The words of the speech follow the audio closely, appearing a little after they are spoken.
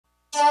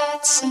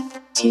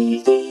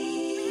TV.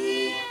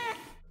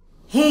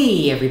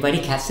 Hey everybody,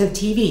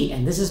 TV,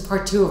 and this is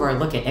part 2 of our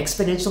look at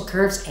exponential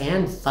curves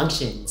and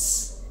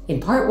functions. In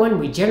part 1,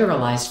 we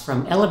generalized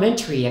from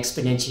elementary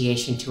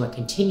exponentiation to a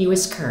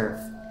continuous curve.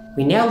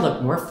 We now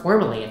look more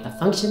formally at the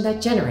function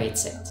that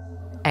generates it.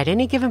 At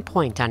any given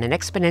point on an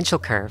exponential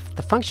curve,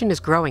 the function is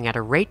growing at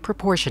a rate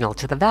proportional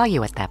to the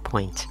value at that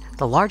point.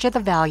 The larger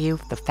the value,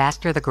 the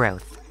faster the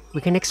growth.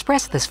 We can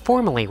express this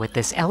formally with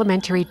this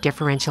elementary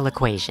differential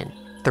equation.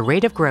 The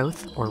rate of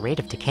growth, or rate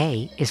of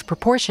decay, is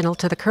proportional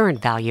to the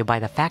current value by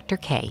the factor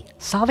k.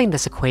 Solving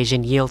this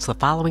equation yields the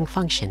following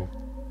function.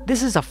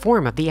 This is a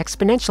form of the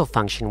exponential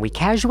function we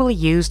casually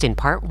used in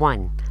part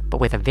 1, but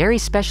with a very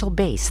special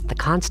base, the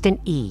constant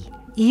e.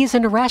 E is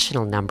an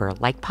irrational number,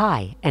 like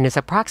pi, and is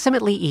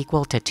approximately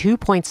equal to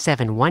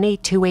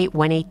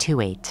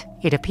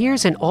 2.718281828. It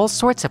appears in all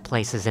sorts of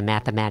places in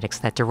mathematics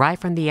that derive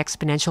from the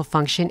exponential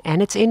function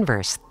and its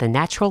inverse, the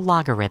natural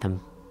logarithm.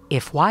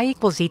 If y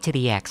equals e to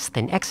the x,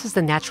 then x is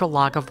the natural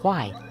log of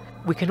y.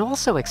 We can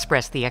also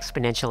express the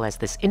exponential as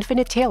this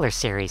infinite Taylor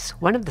series,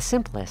 one of the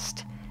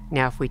simplest.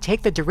 Now if we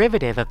take the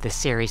derivative of this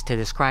series to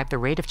describe the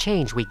rate of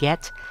change, we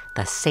get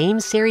the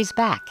same series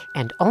back,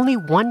 and only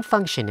one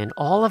function in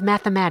all of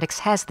mathematics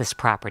has this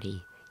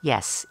property.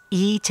 Yes,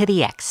 e to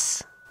the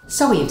x.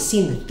 So we have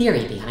seen the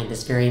theory behind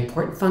this very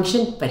important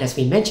function, but as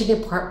we mentioned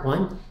in part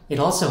 1, it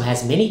also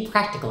has many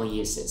practical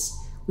uses.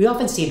 We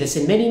often see this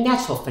in many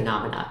natural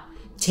phenomena.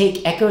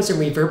 Take echoes and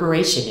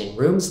reverberation in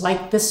rooms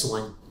like this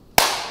one.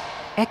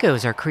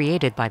 Echoes are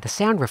created by the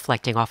sound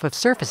reflecting off of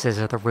surfaces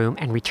of the room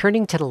and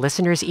returning to the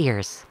listener's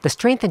ears. The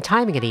strength and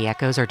timing of the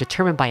echoes are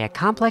determined by a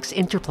complex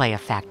interplay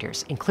of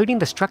factors, including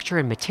the structure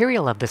and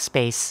material of the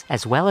space,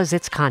 as well as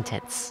its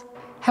contents.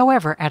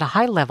 However, at a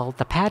high level,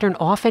 the pattern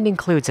often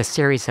includes a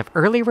series of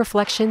early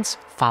reflections,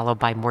 followed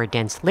by more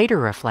dense later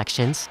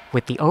reflections,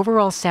 with the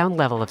overall sound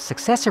level of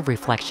successive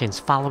reflections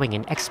following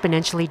an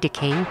exponentially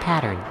decaying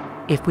pattern.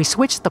 If we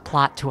switch the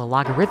plot to a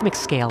logarithmic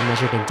scale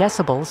measured in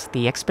decibels,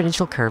 the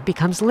exponential curve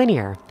becomes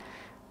linear.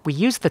 We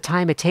use the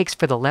time it takes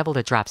for the level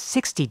to drop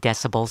 60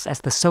 decibels as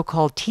the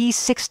so-called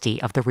T60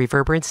 of the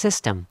reverberant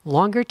system.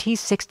 Longer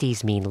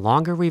T60s mean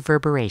longer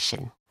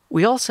reverberation.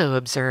 We also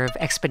observe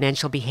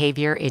exponential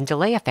behavior in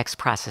delay effects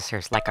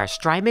processors like our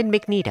Strymon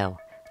Magneto.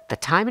 The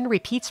time and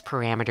repeats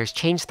parameters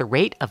change the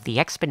rate of the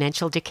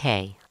exponential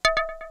decay.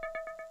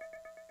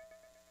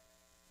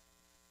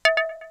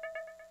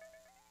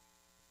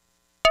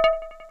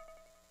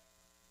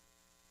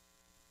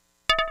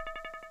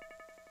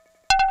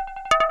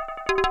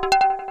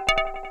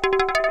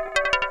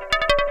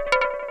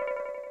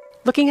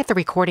 Looking at the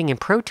recording in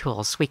Pro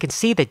Tools, we can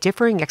see the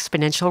differing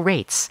exponential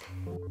rates.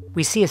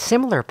 We see a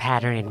similar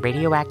pattern in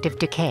radioactive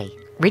decay.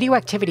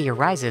 Radioactivity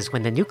arises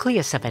when the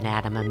nucleus of an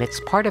atom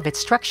emits part of its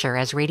structure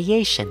as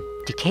radiation,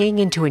 decaying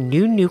into a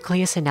new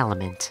nucleus and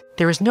element.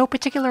 There is no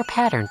particular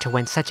pattern to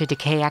when such a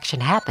decay action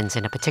happens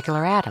in a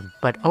particular atom,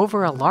 but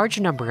over a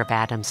large number of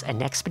atoms, an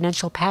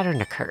exponential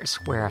pattern occurs,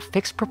 where a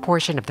fixed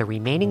proportion of the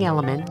remaining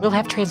element will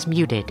have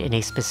transmuted in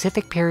a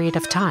specific period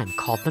of time,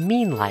 called the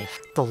mean life.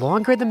 The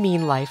longer the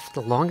mean life,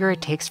 the longer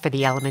it takes for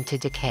the element to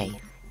decay.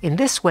 In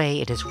this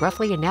way, it is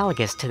roughly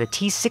analogous to the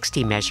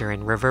T60 measure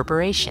in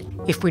reverberation.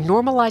 If we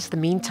normalize the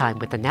mean time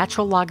with the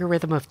natural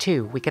logarithm of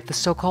 2, we get the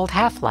so-called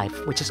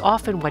half-life, which is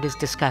often what is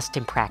discussed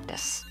in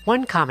practice.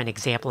 One common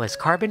example is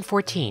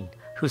carbon-14,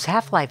 whose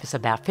half-life is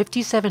about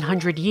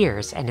 5,700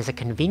 years and is a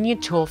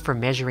convenient tool for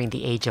measuring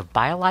the age of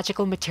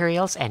biological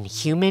materials and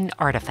human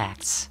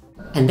artifacts.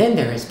 And then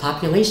there is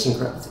population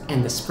growth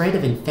and the spread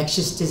of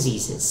infectious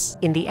diseases.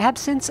 In the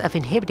absence of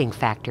inhibiting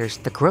factors,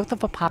 the growth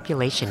of a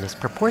population is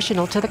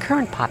proportional to the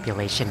current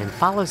population and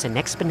follows an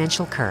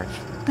exponential curve.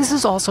 This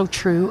is also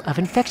true of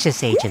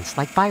infectious agents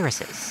like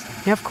viruses.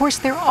 Now, of course,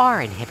 there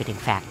are inhibiting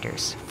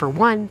factors. For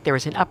one, there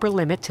is an upper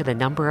limit to the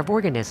number of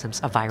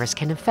organisms a virus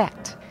can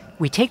infect.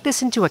 We take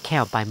this into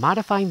account by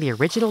modifying the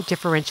original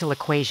differential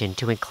equation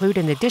to include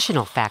an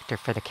additional factor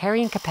for the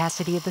carrying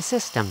capacity of the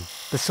system.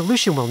 The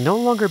solution will no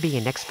longer be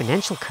an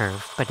exponential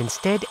curve, but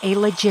instead a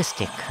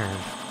logistic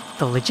curve.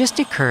 The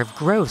logistic curve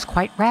grows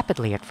quite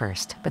rapidly at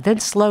first, but then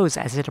slows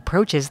as it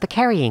approaches the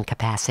carrying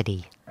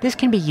capacity. This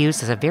can be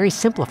used as a very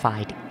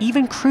simplified,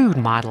 even crude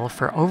model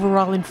for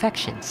overall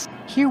infections.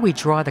 Here we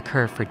draw the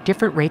curve for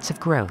different rates of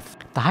growth.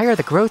 The higher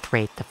the growth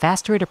rate, the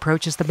faster it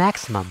approaches the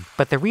maximum,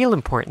 but the real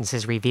importance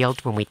is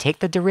revealed when we take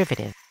the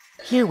derivative.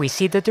 Here we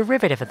see the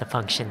derivative of the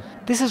function.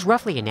 This is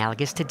roughly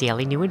analogous to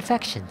daily new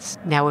infections.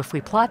 Now if we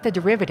plot the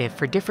derivative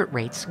for different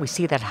rates, we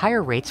see that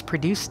higher rates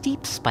produce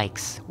steep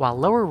spikes, while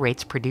lower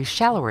rates produce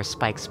shallower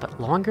spikes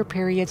but longer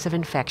periods of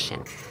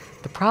infection.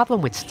 The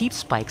problem with steep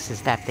spikes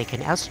is that they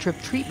can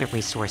outstrip treatment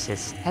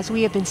resources, as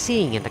we have been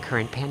seeing in the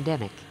current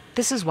pandemic.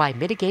 This is why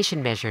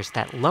mitigation measures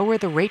that lower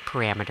the rate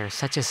parameter,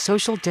 such as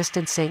social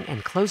distancing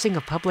and closing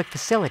of public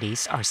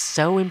facilities, are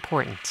so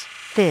important.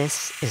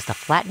 This is the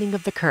flattening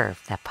of the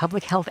curve that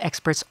public health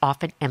experts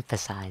often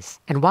emphasize.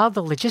 And while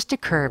the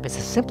logistic curve is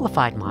a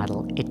simplified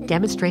model, it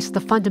demonstrates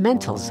the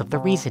fundamentals of the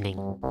reasoning.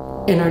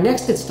 In our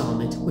next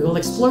installment, we will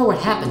explore what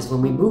happens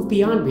when we move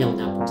beyond real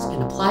numbers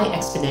and apply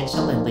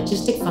exponential and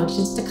logistic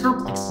functions to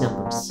complex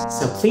numbers.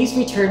 So please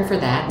return for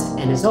that,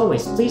 and as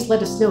always, please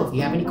let us know if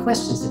you have any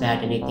questions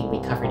about anything we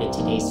covered in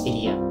today's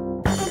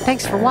video.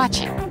 Thanks for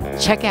watching.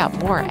 Check out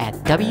more at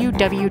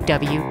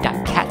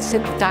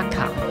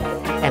www.catsynth.com,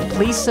 and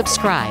please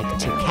subscribe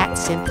to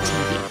CatSynth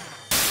TV.